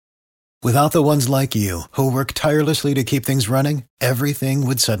Without the ones like you, who work tirelessly to keep things running, everything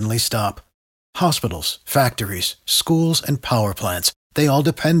would suddenly stop. Hospitals, factories, schools, and power plants, they all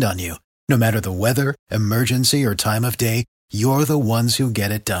depend on you. No matter the weather, emergency, or time of day, you're the ones who get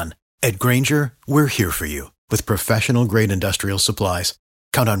it done. At Grainger, we're here for you with professional-grade industrial supplies.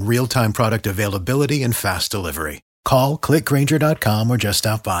 Count on real-time product availability and fast delivery. Call, click Grainger.com, or just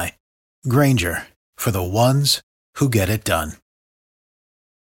stop by. Grainger, for the ones who get it done.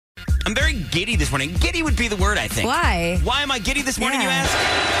 I'm very giddy this morning. Giddy would be the word, I think. Why? Why am I giddy this morning, you ask? Oh,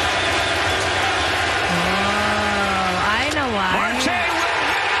 I know why. Marte will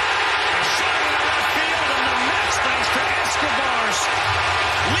hit it. Shot in left field, and the Mets, thanks to Escobar's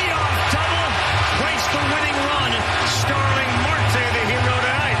leadoff double, place the winning run. Starling Marte, the hero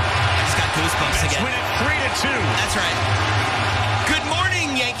tonight. I just got goosebumps Mets again. win it 3-2. That's right. Good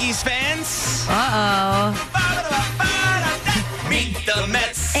morning, Yankees fans. Uh-oh. Meet the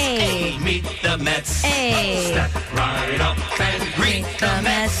Mets. Hey. Meet the Mets. Hey. Step right up and greet the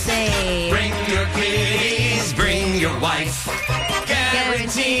Mets. Hey. Bring your kiddies, bring your wife.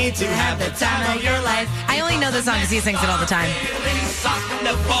 Guaranteed to have the time of your life. I only know this song because he sings it all the time.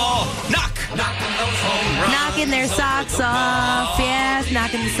 The ball. Knock those home runs. Knocking their socks off. Yes,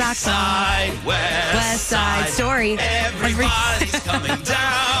 knocking the socks off. Side, West Side Story. Everybody's coming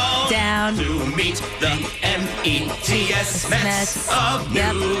down to meet the METS Mets of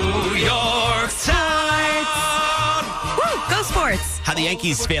New York Town. Woo, go sports. How the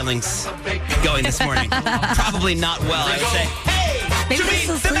Yankees' feelings going this morning? Probably not well, I would say. Maybe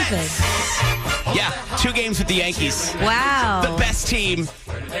they're still sleeping. Yeah, 2 games with the Yankees. Wow. The best team in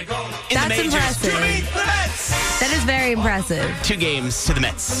That's the majors. impressive. To meet the Mets. That is very impressive. 2 games to the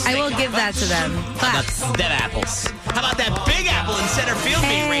Mets. I will give that to them. How about Claps. them apples? How about that big apple in center field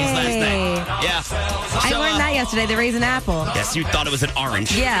being raised last night? Yeah. I learned that yesterday. They raise an apple. Yes, you thought it was an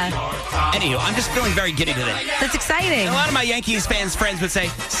orange. Yeah. Anywho, I'm just feeling very giddy today. That's exciting. A lot of my Yankees fans' friends would say,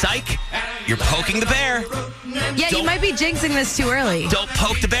 Syke, you're poking the bear. Yeah, you might be jinxing this too early. Don't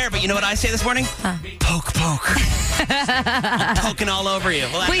poke the bear. But you know what I say this morning? Poke, poke. I'm poking all over you.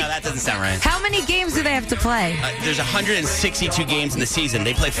 Well, Wait. no, that doesn't sound right. How many games do they have to play? There's 162 games in the season.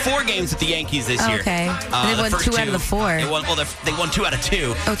 They play 4 games with the Yankees this year. Okay. They The won first 2 out of the 4. They won 2 out of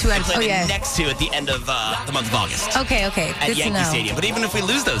 2. Oh, 2 out of- They play oh, yeah. the next 2 at the end of the month of August. Okay. At Good to Yankee know. Stadium. But even if we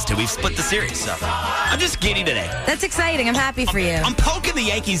lose those 2, we've split the series. So I'm just giddy today. That's exciting. I'm happy for you. I'm poking the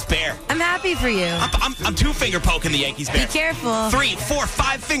Yankees bear. I'm happy for you. I'm 2-finger poking the Yankees bear. Be careful. 3, 4,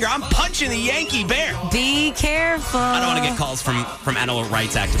 5 finger. I'm punching the Yankee bear. Be careful. I don't want to get calls from animal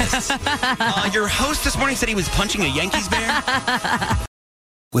rights activists. Your host this morning said he was punching a Yankees bear.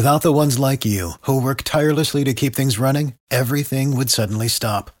 Without the ones like you, who work tirelessly to keep things running, everything would suddenly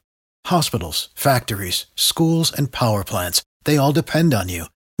stop. Hospitals, factories, schools, and power plants, they all depend on you.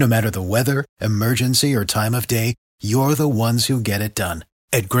 No matter the weather, emergency, or time of day, you're the ones who get it done.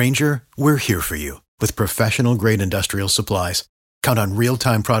 At Grainger, we're here for you with professional-grade industrial supplies. Count on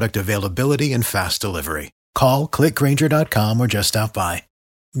real-time product availability and fast delivery. Call, click Grainger.com, or just stop by.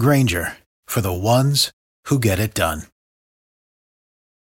 Grainger, for the ones who get it done.